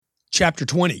Chapter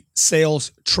 20,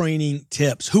 sales training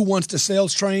tips. Who wants to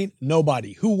sales train?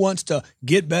 Nobody. Who wants to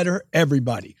get better?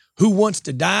 Everybody. Who wants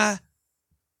to die?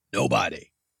 Nobody.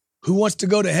 Who wants to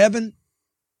go to heaven?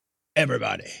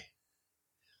 Everybody.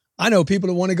 I know people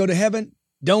that want to go to heaven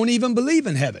don't even believe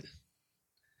in heaven.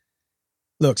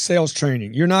 Look, sales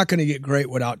training, you're not going to get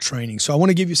great without training. So I want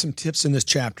to give you some tips in this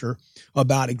chapter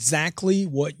about exactly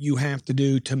what you have to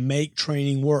do to make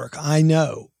training work. I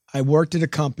know. I worked at a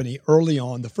company early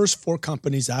on. The first 4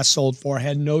 companies I sold for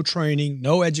had no training,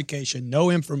 no education, no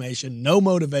information, no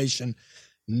motivation,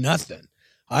 nothing.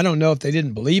 I don't know if they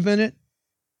didn't believe in it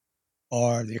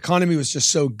or the economy was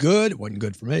just so good. It wasn't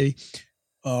good for me.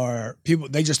 Or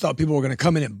they just thought people were going to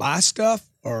come in and buy stuff,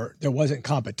 or there wasn't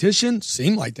competition.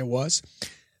 Seemed like there was,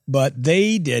 but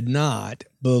they did not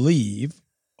believe,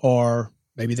 or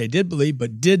maybe they did believe,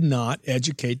 but did not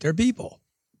educate their people.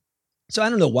 So I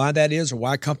don't know why that is or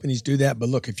why companies do that. But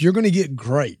look, if you're going to get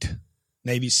great,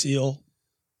 Navy SEAL,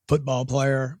 football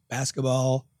player,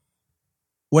 basketball,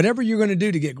 whatever you're going to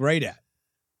do to get great at,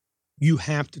 you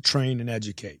have to train and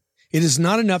educate. It is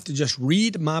not enough to just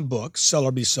read my book, Sell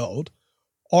or Be Sold,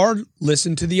 or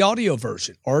listen to the audio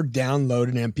version or download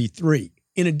an MP3.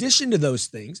 In addition to those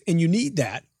things, and you need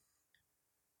that,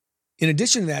 in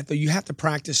addition to that, though, you have to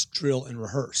practice, drill, and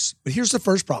rehearse. But here's the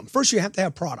first problem. First, you have to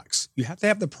have products. You have to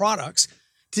have the products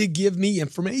to give me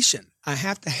information. I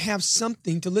have to have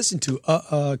something to listen to.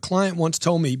 A client once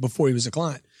told me before he was a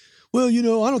client, well,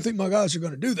 I don't think my guys are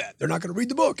going to do that. They're not going to read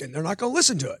the book, and they're not going to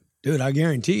listen to it. Dude, I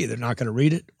guarantee you they're not going to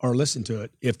read it or listen to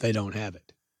it if they don't have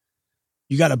it.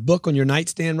 You got a book on your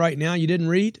nightstand right now you didn't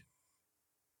read?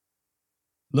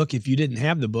 Look, if you didn't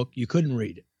have the book, you couldn't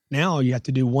read it. Now all you have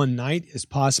to do one night is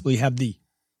possibly have the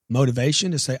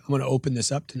motivation to say, I'm going to open this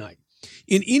up tonight.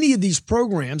 In any of these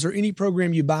programs or any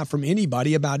program you buy from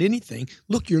anybody about anything,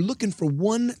 look, you're looking for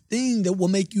one thing that will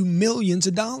make you millions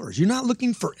of dollars. You're not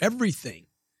looking for everything.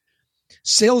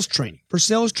 Sales training. For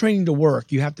sales training to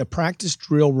work, you have to practice,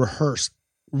 drill, rehearse,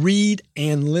 read,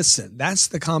 and listen. That's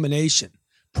the combination.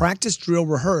 Practice, drill,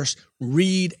 rehearse,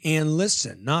 read, and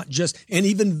listen, not just, and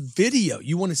even video.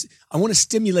 I want to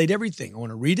stimulate everything. I want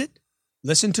to read it,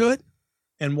 listen to it,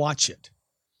 and watch it.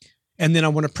 And then I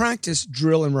want to practice,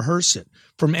 drill, and rehearse it.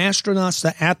 From astronauts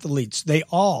to athletes, they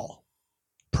all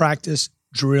practice,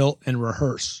 drill, and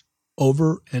rehearse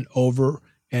over and over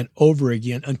and over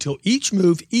again until each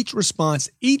move, each response,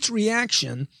 each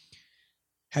reaction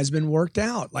has been worked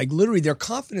out. Like literally their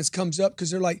confidence comes up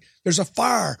because they're like, there's a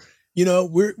fire.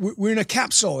 We're in a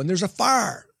capsule and there's a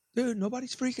fire. Dude,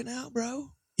 nobody's freaking out,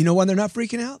 bro. You know why they're not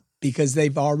freaking out? Because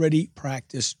they've already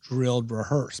practiced, drilled,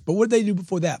 rehearsed. But what did they do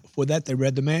before that? Before that, they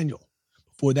read the manual.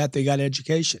 Before that, they got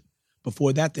education.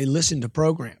 Before that, they listened to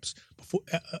programs.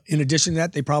 In addition to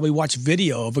that, they probably watched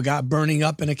video of a guy burning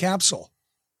up in a capsule.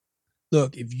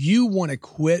 Look, if you want to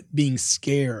quit being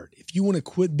scared, if you want to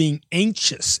quit being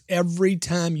anxious every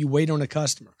time you wait on a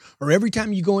customer or every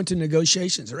time you go into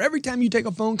negotiations or every time you take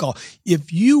a phone call,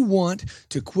 if you want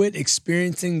to quit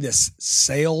experiencing this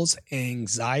sales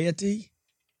anxiety,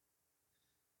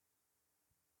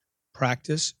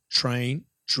 practice, train,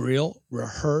 drill,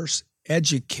 rehearse,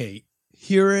 educate,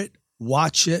 hear it,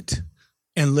 watch it,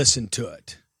 and listen to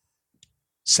it.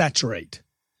 Saturate.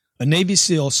 A Navy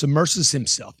SEAL immerses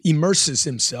himself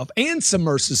and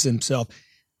submerses himself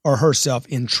or herself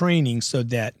in training so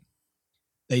that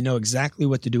they know exactly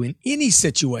what to do in any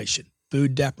situation.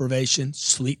 Food deprivation,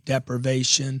 sleep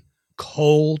deprivation,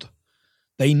 cold.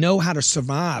 They know how to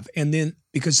survive. And then,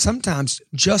 because sometimes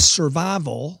just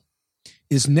survival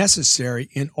is necessary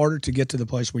in order to get to the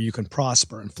place where you can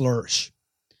prosper and flourish.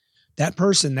 That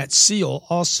person, that SEAL,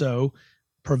 also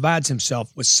provides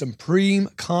himself with supreme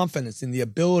confidence in the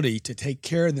ability to take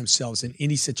care of themselves in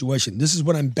any situation. This is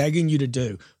what I'm begging you to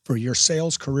do for your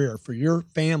sales career, for your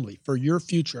family, for your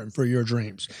future, and for your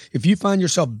dreams. If you find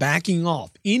yourself backing off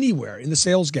anywhere in the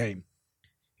sales game,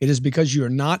 it is because you are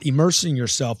not immersing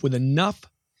yourself with enough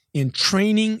in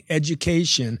training,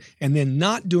 education, and then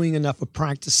not doing enough of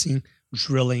practicing,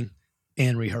 drilling,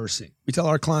 and rehearsing. We tell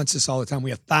our clients this all the time.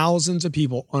 We have thousands of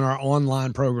people on our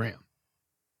online program.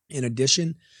 In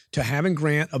addition to having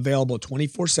Grant available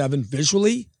 24/7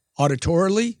 visually,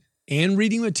 auditorily, and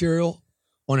reading material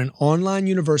on an online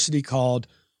university called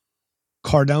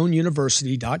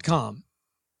CardoneUniversity.com,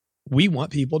 we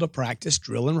want people to practice,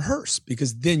 drill, and rehearse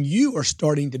because then you are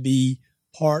starting to be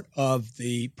part of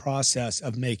the process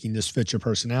of making this fit your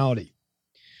personality.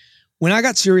 When I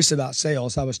got serious about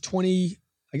sales, I was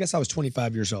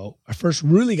 25 years old. I first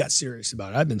really got serious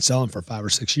about it. I'd been selling for 5 or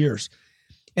 6 years.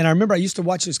 And I remember I used to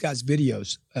watch this guy's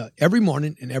videos every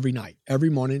morning and every night, every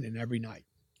morning and every night.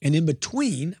 And in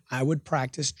between, I would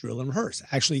practice, drill, and rehearse.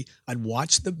 Actually, I'd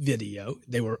watch the video.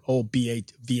 They were old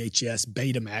VHS,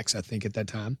 Betamax, I think at that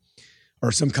time,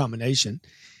 or some combination.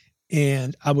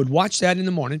 And I would watch that in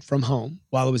the morning from home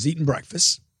while I was eating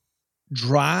breakfast,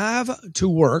 drive to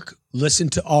work, listen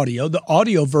to audio, the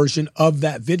audio version of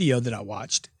that video that I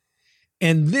watched.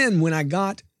 And then when I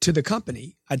got to the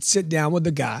company, I'd sit down with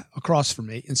the guy across from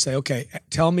me and say, okay,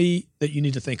 tell me that you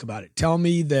need to think about it. Tell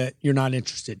me that you're not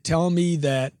interested. Tell me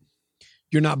that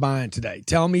you're not buying today.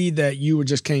 Tell me that you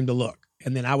just came to look.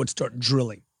 And then I would start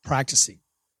drilling, practicing,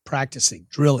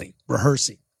 drilling,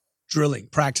 rehearsing, drilling,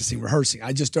 practicing, rehearsing.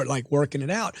 I just started like working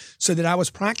it out so that I was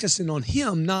practicing on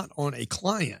him, not on a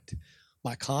client.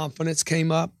 My confidence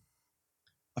came up.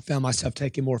 I found myself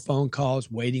taking more phone calls,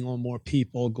 waiting on more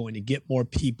people, going to get more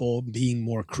people, being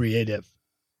more creative.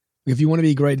 If you want to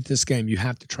be great at this game, you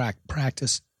have to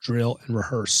practice, drill, and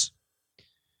rehearse.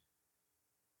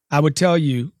 I would tell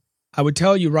you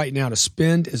right now to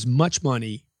spend as much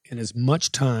money and as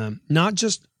much time, not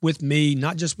just with me,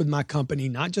 not just with my company,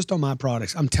 not just on my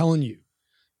products. I'm telling you,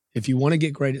 if you want to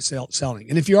get great at selling,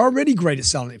 and if you're already great at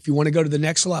selling, if you want to go to the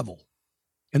next level,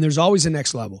 and there's always a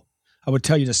next level, I would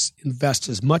tell you to invest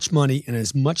as much money and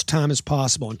as much time as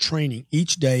possible in training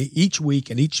each day, each week,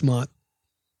 and each month.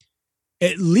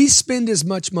 At least spend as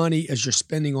much money as you're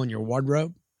spending on your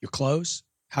wardrobe, your clothes,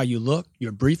 how you look,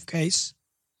 your briefcase,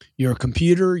 your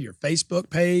computer, your Facebook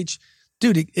page.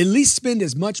 Dude, at least spend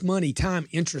as much money, time,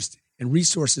 interest, and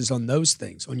resources on those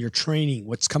things, on your training,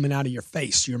 what's coming out of your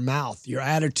face, your mouth, your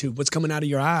attitude, what's coming out of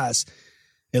your eyes.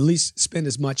 At least spend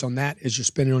as much on that as you're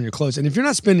spending on your clothes. And if you're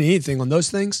not spending anything on those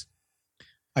things,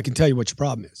 I can tell you what your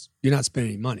problem is. You're not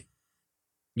spending any money.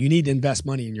 You need to invest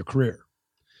money in your career.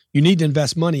 You need to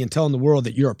invest money in telling the world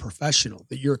that you're a professional,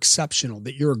 that you're exceptional,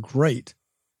 that you're great.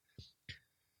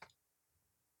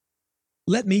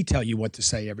 Let me tell you what to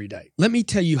say every day. Let me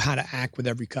tell you how to act with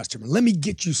every customer. Let me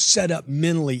get you set up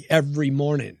mentally every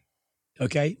morning,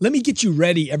 okay? Let me get you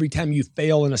ready every time you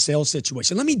fail in a sales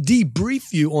situation. Let me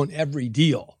debrief you on every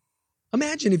deal.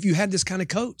 Imagine if you had this kind of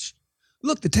coach.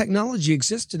 Look, the technology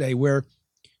exists today where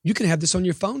you can have this on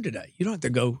your phone today. You don't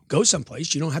have to go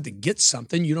someplace. You don't have to get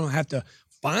something. You don't have to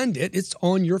find it. It's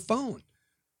on your phone.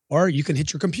 Or you can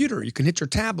hit your computer. You can hit your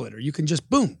tablet. Or you can just,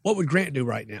 boom, what would Grant do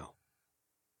right now?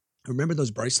 Remember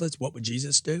those bracelets? What would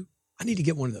Jesus do? I need to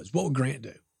get one of those. What would Grant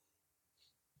do?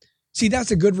 See, that's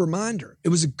a good reminder. It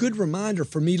was a good reminder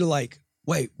for me to like,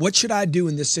 wait, what should I do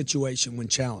in this situation when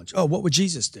challenged? Oh, what would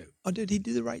Jesus do? Oh, did he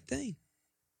do the right thing?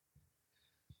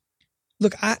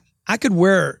 Look, I could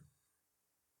wear...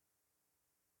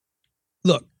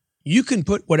 Look, you can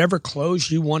put whatever clothes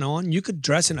you want on. You could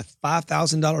dress in a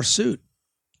 $5,000 suit.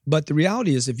 But the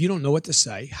reality is, if you don't know what to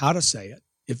say, how to say it,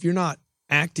 if you're not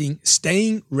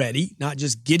staying ready, not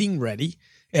just getting ready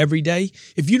every day,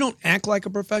 if you don't act like a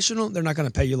professional, they're not going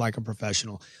to pay you like a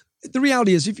professional. The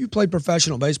reality is, if you played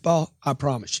professional baseball, I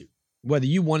promise you, whether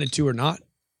you wanted to or not,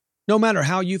 no matter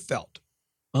how you felt,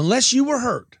 unless you were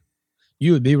hurt,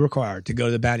 you would be required to go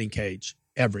to the batting cage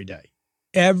every day.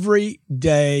 Every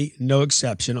day, no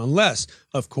exception, unless,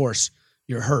 of course,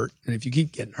 you're hurt. And if you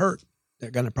keep getting hurt,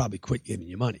 they're going to probably quit giving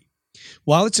you money.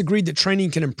 While it's agreed that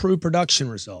training can improve production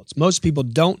results, most people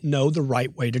don't know the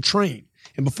right way to train.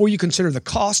 And before you consider the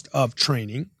cost of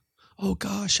training, oh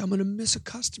gosh, I'm going to miss a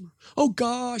customer. Oh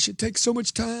gosh, it takes so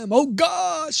much time. Oh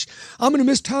gosh, I'm going to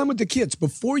miss time with the kids.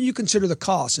 Before you consider the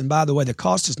cost, and by the way, the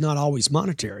cost is not always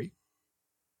monetary.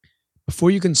 Before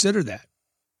you consider that,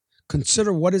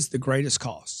 consider what is the greatest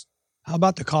cost. How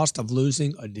about the cost of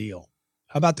losing a deal?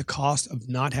 How about the cost of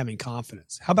not having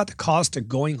confidence? How about the cost of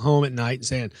going home at night and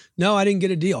saying, no, I didn't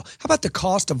get a deal? How about the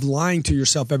cost of lying to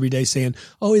yourself every day saying,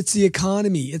 oh, it's the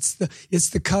economy, it's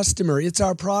the customer, it's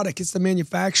our product, it's the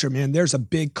manufacturer. Man, there's a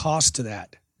big cost to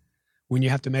that when you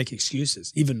have to make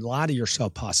excuses, even lie to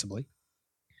yourself possibly.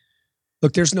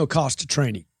 Look, there's no cost to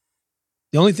training.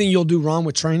 The only thing you'll do wrong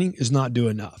with training is not do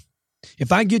enough.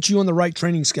 If I get you on the right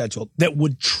training schedule that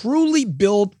would truly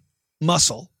build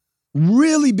muscle,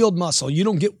 really build muscle, you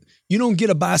don't get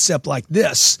a bicep like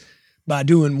this by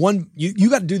doing one. You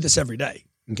got to do this every day,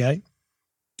 okay?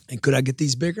 And could I get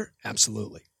these bigger?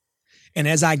 Absolutely. And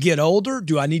as I get older,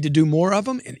 do I need to do more of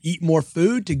them and eat more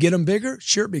food to get them bigger?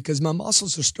 Sure, because my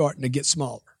muscles are starting to get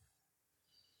smaller.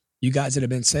 You guys that have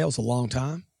been in sales a long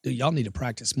time, dude, y'all need to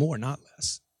practice more, not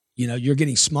less. You know, you're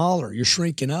getting smaller. You're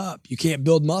shrinking up. You can't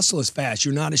build muscle as fast.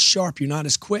 You're not as sharp. You're not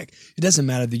as quick. It doesn't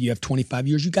matter that you have 25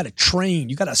 years. You got to train.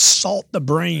 You got to assault the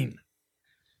brain.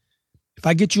 If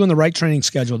I get you on the right training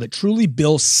schedule that truly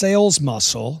builds sales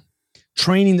muscle,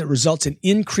 training that results in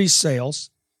increased sales,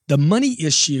 the money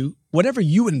issue, whatever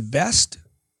you invest,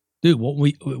 Dude,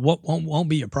 what won't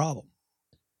be a problem?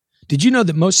 Did you know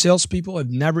that most salespeople have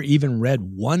never even read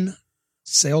one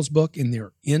sales book in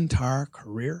their entire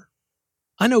career?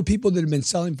 I know people that have been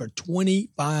selling for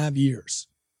 25 years.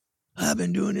 I've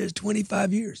been doing this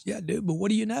 25 years. Yeah, dude, but what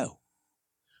do you know?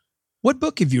 What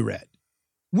book have you read?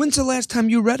 When's the last time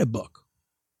you read a book?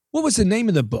 What was the name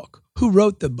of the book? Who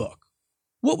wrote the book?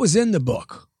 What was in the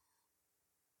book?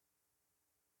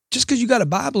 Just because you got a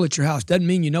Bible at your house doesn't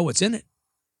mean you know what's in it.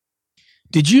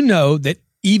 Did you know that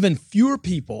even fewer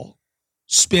people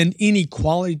spend any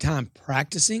quality time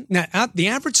practicing? Now, the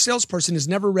average salesperson has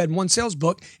never read one sales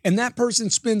book, and that person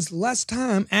spends less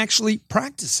time actually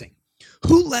practicing.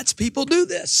 Who lets people do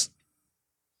this?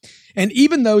 And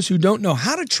even those who don't know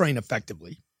how to train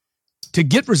effectively to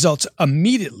get results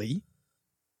immediately,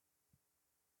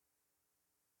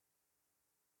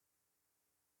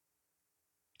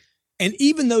 and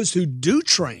even those who do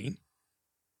train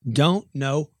don't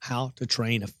know how to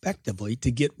train effectively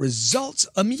to get results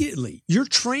immediately. Your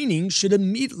training should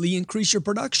immediately increase your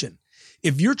production.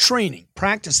 If you're training,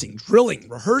 practicing, drilling,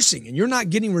 rehearsing, and you're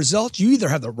not getting results, you either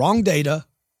have the wrong data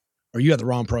or you have the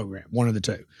wrong program, one of the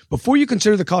two. Before you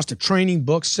consider the cost of training,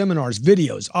 books, seminars,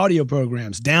 videos, audio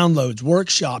programs, downloads,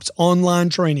 workshops, online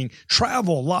training,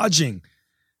 travel, lodging,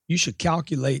 you should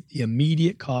calculate the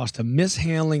immediate cost of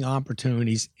mishandling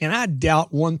opportunities. And I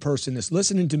doubt one person that's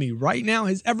listening to me right now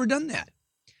has ever done that.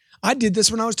 I did this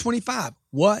when I was 25.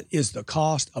 What is the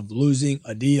cost of losing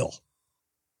a deal?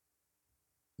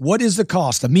 What is the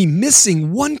cost of me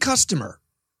missing one customer?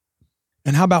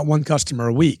 And how about one customer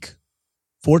a week,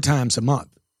 4 times a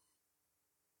month,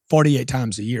 48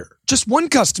 times a year? Just one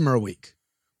customer a week.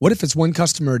 What if it's one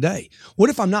customer a day? What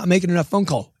if I'm not making enough phone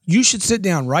calls? You should sit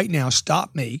down right now,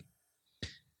 stop me,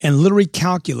 and literally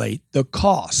calculate the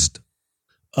cost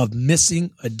of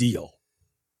missing a deal.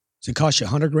 Does it cost you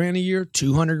 $100,000 a year,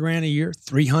 $200,000 a year,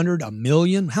 $300,000, $1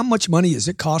 million? How much money is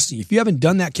it costing you? If you haven't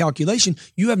done that calculation,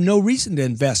 you have no reason to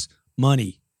invest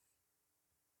money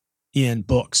in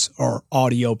books or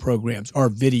audio programs or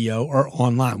video or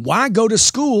online. Why go to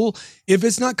school if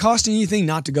it's not costing anything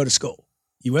not to go to school?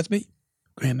 You with me?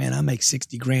 Man, I make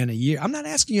 $60,000 a year. I'm not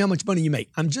asking you how much money you make.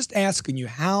 I'm just asking you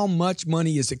how much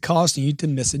money is it costing you to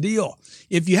miss a deal?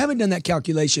 If you haven't done that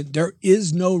calculation, there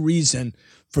is no reason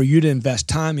for you to invest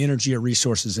time, energy, or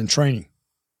resources in training.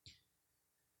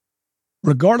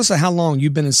 Regardless of how long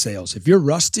you've been in sales, if you're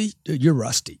rusty, dude, you're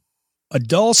rusty. A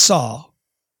dull saw,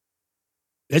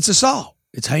 it's a saw.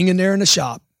 It's hanging there in the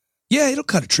shop. Yeah, it'll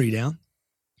cut a tree down.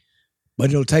 But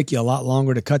it'll take you a lot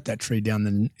longer to cut that tree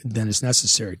down than is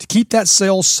necessary. To keep that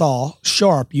sales saw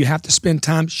sharp, you have to spend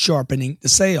time sharpening the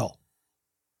sail.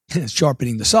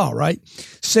 Sharpening the saw, right?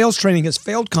 Sales training has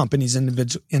failed companies and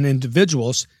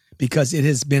individuals because it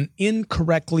has been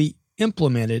incorrectly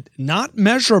implemented, not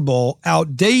measurable,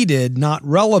 outdated, not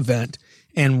relevant,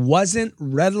 and wasn't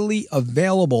readily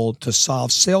available to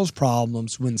solve sales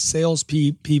problems when sales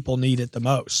people need it the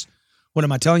most. What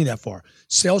am I telling you that for?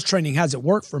 Sales training hasn't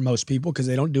worked for most people because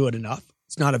they don't do it enough.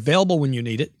 It's not available when you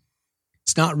need it.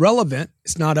 It's not relevant.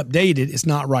 It's not updated. It's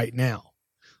not right now.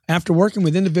 After working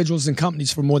with individuals and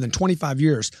companies for more than 25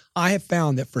 years, I have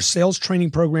found that for sales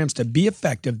training programs to be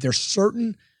effective, there's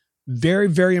certain very,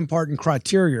 very important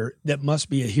criteria that must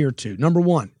be adhered to. Number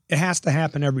one, it has to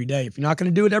happen every day. If you're not going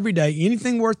to do it every day,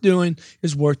 anything worth doing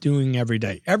is worth doing every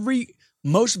day. Every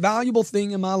most valuable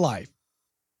thing in my life,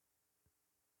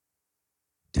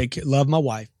 love my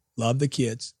wife, love the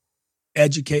kids,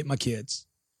 educate my kids,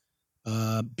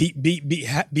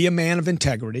 be a man of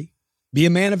integrity, be a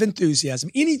man of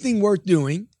enthusiasm. Anything worth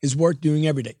doing is worth doing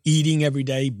every day. Eating every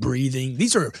day, breathing.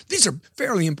 These are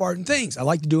fairly important things. I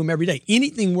like to do them every day.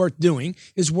 Anything worth doing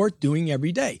is worth doing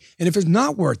every day. And if it's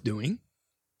not worth doing,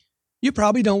 you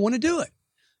probably don't want to do it.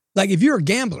 Like if you're a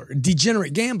gambler, a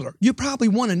degenerate gambler, you probably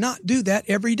want to not do that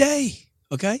every day.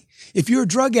 Okay? If you're a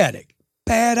drug addict,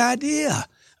 bad idea.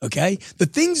 Okay? The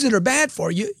things that are bad for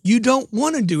you, you don't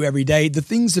want to do every day. The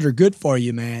things that are good for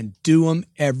you, man, do them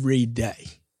every day.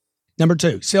 Number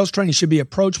 2, sales training should be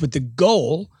approached with the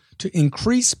goal to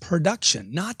increase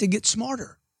production, not to get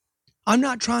smarter. I'm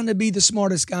not trying to be the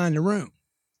smartest guy in the room.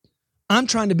 I'm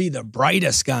trying to be the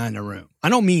brightest guy in the room. I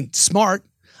don't mean smart.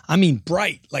 I mean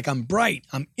bright. Like I'm bright.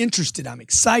 I'm interested. I'm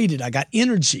excited. I got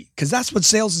energy because that's what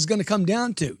sales is going to come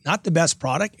down to. Not the best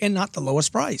product and not the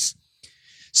lowest price.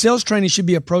 Sales training should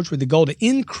be approached with the goal to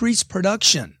increase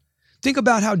production. Think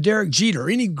about how Derek Jeter,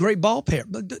 any great ball player,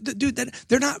 dude,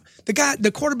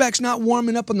 the quarterback's not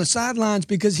warming up on the sidelines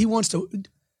because he wants to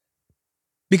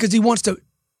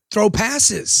throw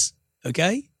passes,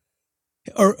 okay?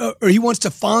 Or he wants to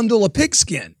fondle a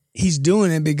pigskin. He's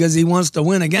doing it because he wants to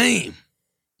win a game.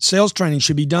 Sales training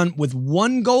should be done with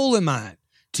one goal in mind: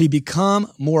 to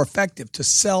become more effective, to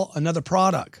sell another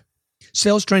product.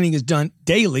 Sales training is done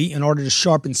daily in order to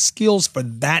sharpen skills for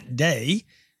that day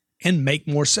and make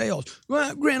more sales.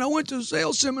 Well, Grant, I went to a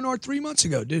sales seminar 3 months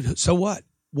ago. Dude, so what?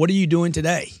 What are you doing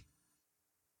today?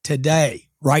 Today,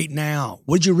 right now.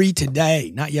 What did you read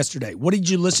today? Not yesterday. What did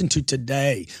you listen to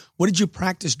today? What did you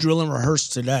practice, drill, and rehearse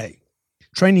today?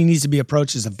 Training needs to be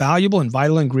approached as a valuable and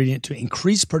vital ingredient to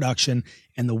increase production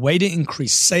and the way to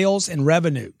increase sales and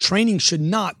revenue. Training should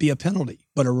not be a penalty,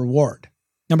 but a reward.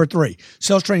 Number 3,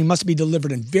 sales training must be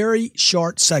delivered in very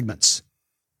short segments.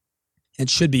 It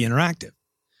should be interactive.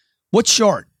 What's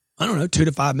short? I don't know, 2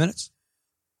 to 5 minutes.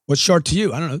 What's short to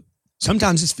you? I don't know.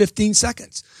 Sometimes it's 15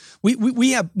 seconds. We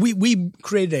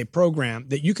created a program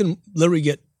that you can literally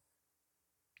get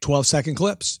 12-second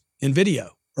clips in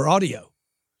video or audio.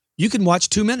 You can watch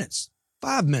 2 minutes,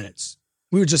 5 minutes.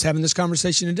 We were just having this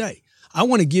conversation today. I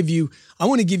want to give you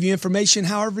information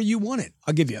however you want it.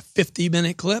 I'll give you a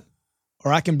 50-minute clip,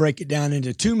 or I can break it down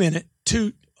into 25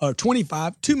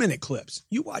 2-minute clips.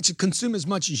 You watch it, consume as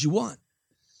much as you want.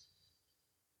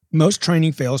 Most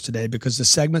training fails today because the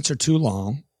segments are too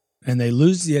long and they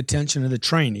lose the attention of the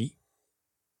trainee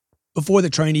before the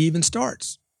trainee even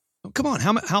starts. Come on,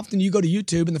 how often do you go to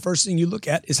YouTube and the first thing you look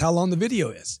at is how long the video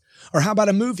is? Or how about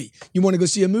a movie? You want to go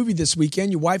see a movie this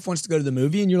weekend. Your wife wants to go to the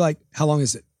movie and you're like, how long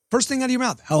is it? First thing out of your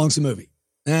mouth, how long's the movie?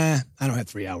 I don't have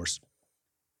 3 hours.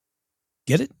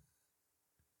 Get it?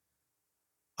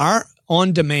 Our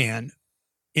on-demand,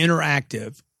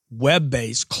 interactive,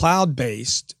 web-based,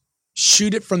 cloud-based,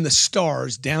 shoot it from the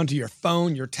stars down to your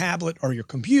phone, your tablet, or your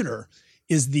computer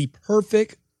is the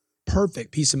perfect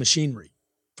piece of machinery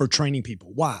for training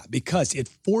people. Why? Because it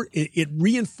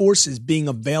reinforces being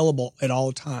available at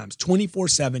all times,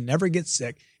 24/7, never gets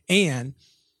sick, and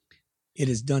it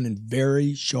is done in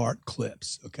very short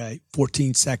clips, okay?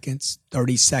 14 seconds,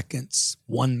 30 seconds,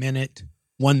 1 minute,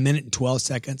 1 minute and 12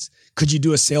 seconds. Could you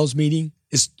do a sales meeting?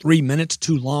 Is 3 minutes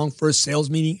too long for a sales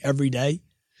meeting every day?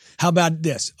 How about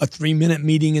this? A 3-minute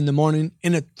meeting in the morning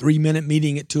and a 3-minute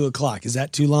meeting at 2 o'clock. Is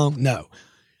that too long? No.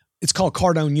 It's called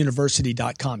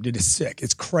CardoneUniversity.com. Dude, it's sick.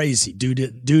 It's crazy.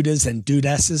 Dudas and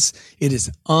dudesses. It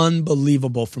is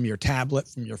unbelievable from your tablet,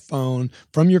 from your phone,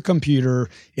 from your computer.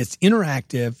 It's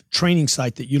interactive training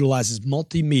site that utilizes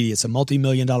multimedia. It's a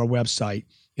multi-million-dollar website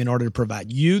in order to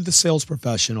provide you, the sales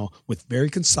professional, with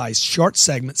very concise, short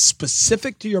segments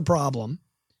specific to your problem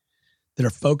that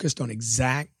are focused on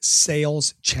exact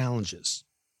sales challenges.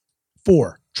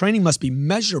 4, training must be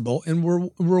measurable and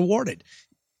rewarded.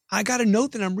 I got to know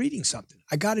that I'm reading something.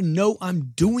 I got to know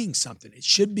I'm doing something. It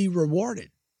should be rewarded.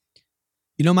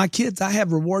 You know, my kids, I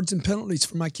have rewards and penalties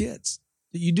for my kids.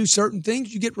 You do certain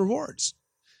things, you get rewards.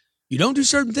 You don't do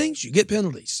certain things, you get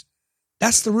penalties.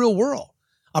 That's the real world.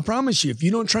 I promise you, if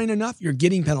you don't train enough, you're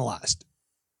getting penalized.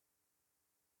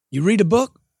 You read a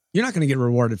book, you're not going to get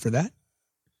rewarded for that.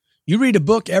 You read a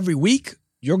book every week,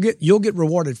 you'll get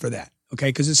rewarded for that, okay?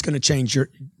 Because it's going to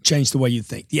change the way you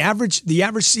think. The average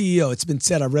CEO, it's been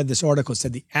said, I read this article, it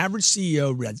said the average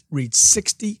CEO reads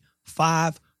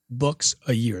 65 books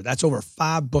a year. That's over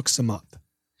 5 books a month.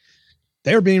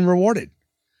 They're being rewarded.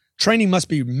 Training must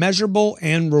be measurable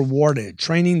and rewarded.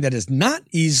 Training that is not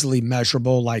easily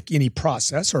measurable, like any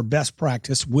process or best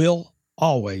practice, will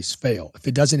always fail. If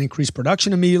it doesn't increase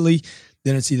production immediately,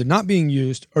 then it's either not being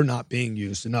used or not being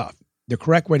used enough. The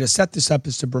correct way to set this up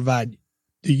is to provide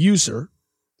the user,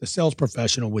 the sales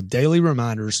professional, with daily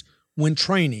reminders when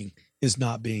training is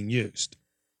not being used.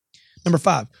 Number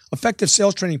 5, effective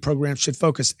sales training programs should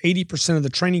focus 80% of the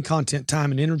training content, time,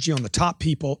 and energy on the top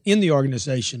people in the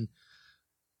organization,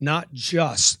 not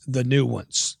just the new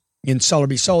ones. In Sell or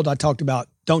Be Sold, I talked about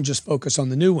don't just focus on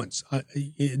the new ones.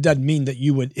 It doesn't mean that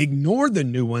you would ignore the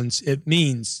new ones. It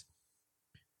means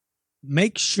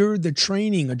make sure the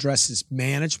training addresses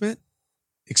management,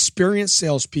 experienced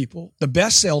salespeople, the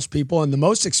best salespeople and the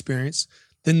most experienced,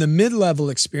 then the mid-level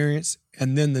experience,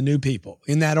 and then the new people,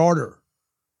 in that order.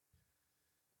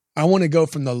 I want to go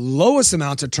from the lowest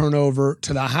amounts of turnover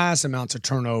to the highest amounts of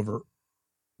turnover.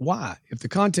 Why? If the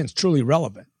content's truly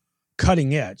relevant,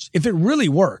 cutting edge, if it really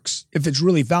works, if it's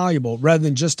really valuable, rather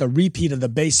than just a repeat of the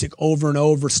basic over and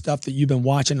over stuff that you've been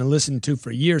watching and listening to for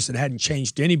years that hadn't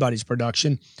changed anybody's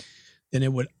production, then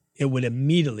it would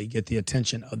immediately get the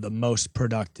attention of the most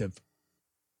productive,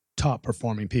 top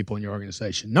performing people in your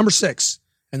organization. Number 6,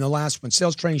 and the last one,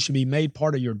 sales training should be made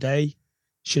part of your day,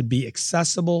 should be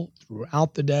accessible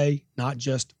throughout the day, not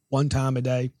just one time a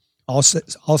day. All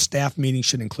staff meetings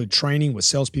should include training with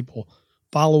salespeople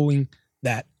following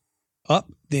that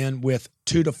up then with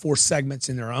 2 to 4 segments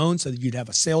in their own so that you'd have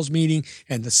a sales meeting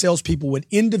and the salespeople would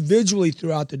individually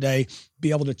throughout the day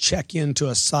be able to check into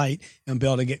a site and be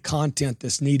able to get content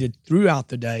that's needed throughout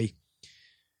the day.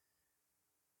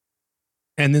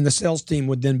 And then the sales team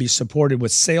would then be supported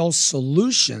with sales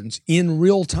solutions in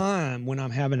real time when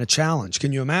I'm having a challenge.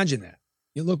 Can you imagine that?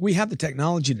 Look, we have the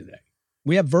technology today.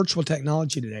 We have virtual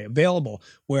technology today available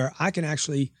where I can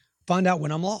actually find out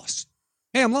when I'm lost.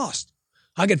 Hey, I'm lost.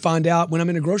 I can find out when I'm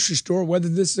in a grocery store whether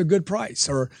this is a good price,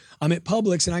 or I'm at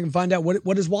Publix and I can find out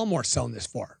what is Walmart selling this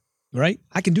for, right?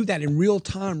 I can do that in real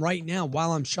time right now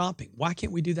while I'm shopping. Why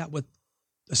can't we do that with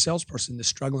a salesperson that's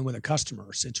struggling with a customer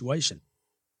or situation?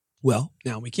 Well,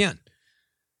 now we can.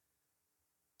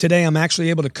 Today, I'm actually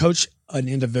able to coach an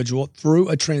individual through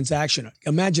a transaction.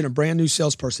 Imagine a brand new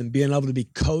salesperson being able to be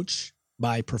coached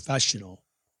by a professional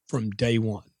from day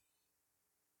one.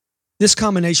 This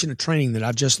combination of training that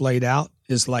I've just laid out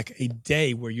is like a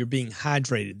day where you're being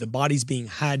hydrated. The body's being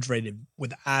hydrated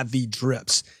with IV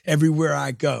drips. Everywhere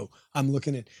I go, I'm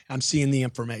seeing the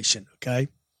information, okay?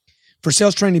 For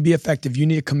sales training to be effective, you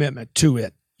need a commitment to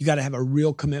it. You got to have a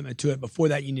real commitment to it. Before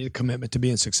that, you need a commitment to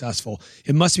being successful.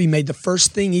 It must be made the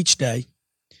first thing each day,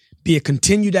 be a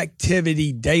continued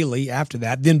activity daily after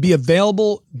that, then be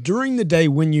available during the day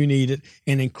when you need it,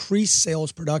 and increase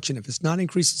sales production. If it's not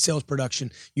increasing sales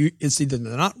production, it's either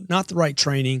not the right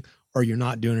training or you're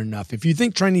not doing enough. If you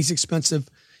think training is expensive,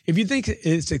 if you think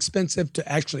it's expensive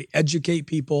to actually educate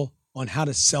people on how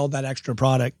to sell that extra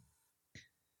product,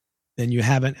 then you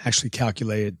haven't actually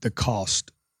calculated the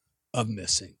cost of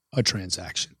missing a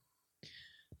transaction.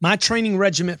 My training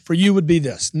regimen for you would be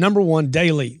this. Number 1,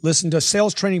 daily, listen to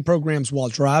sales training programs while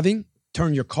driving,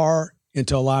 turn your car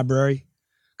into a library,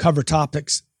 cover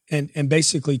topics, and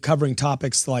basically covering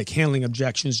topics like handling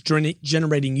objections,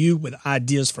 generating you with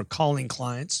ideas for calling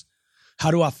clients,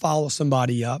 how do I follow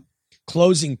somebody up,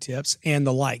 closing tips, and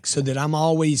the like, so that I'm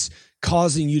always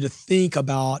causing you to think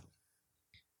about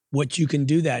what you can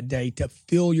do that day to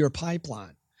fill your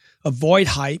pipeline. Avoid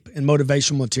hype and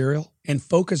motivational material and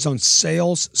focus on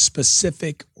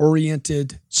sales-specific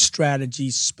oriented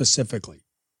strategies specifically.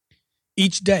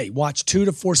 Each day, watch 2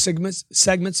 to 4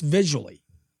 segments visually.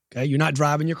 Okay, you're not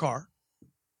driving your car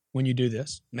when you do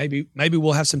this. Maybe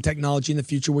we'll have some technology in the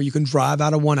future where you can drive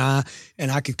out of one eye and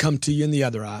I could come to you in the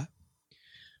other eye.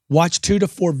 Watch 2 to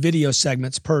 4 video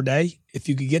segments per day. If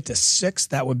you could get to 6,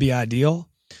 that would be ideal.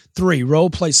 3, role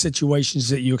play situations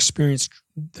that you experience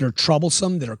that are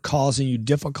troublesome, that are causing you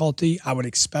difficulty. I would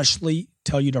especially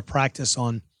tell you to practice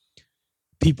on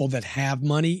people that have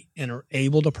money and are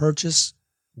able to purchase.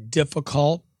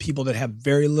 Difficult people that have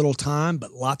very little time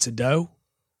but lots of dough.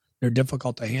 They're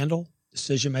difficult to handle.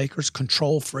 Decision makers,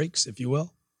 control freaks, if you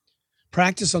will.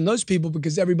 Practice on those people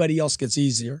because everybody else gets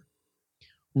easier.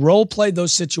 Role play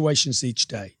those situations each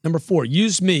day. Number 4,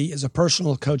 use me as a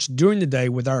personal coach during the day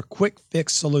with our quick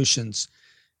fix solutions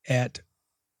at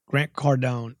Grant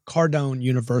Cardone,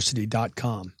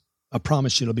 CardoneUniversity.com. I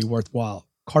promise you it'll be worthwhile.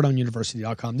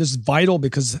 CardoneUniversity.com. This is vital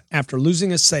because after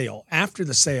losing a sale, after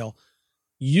the sale,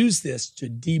 use this to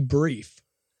debrief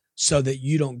so that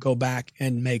you don't go back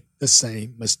and make the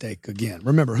same mistake again.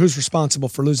 Remember, who's responsible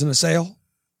for losing a sale?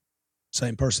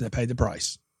 Same person that paid the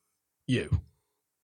price. You.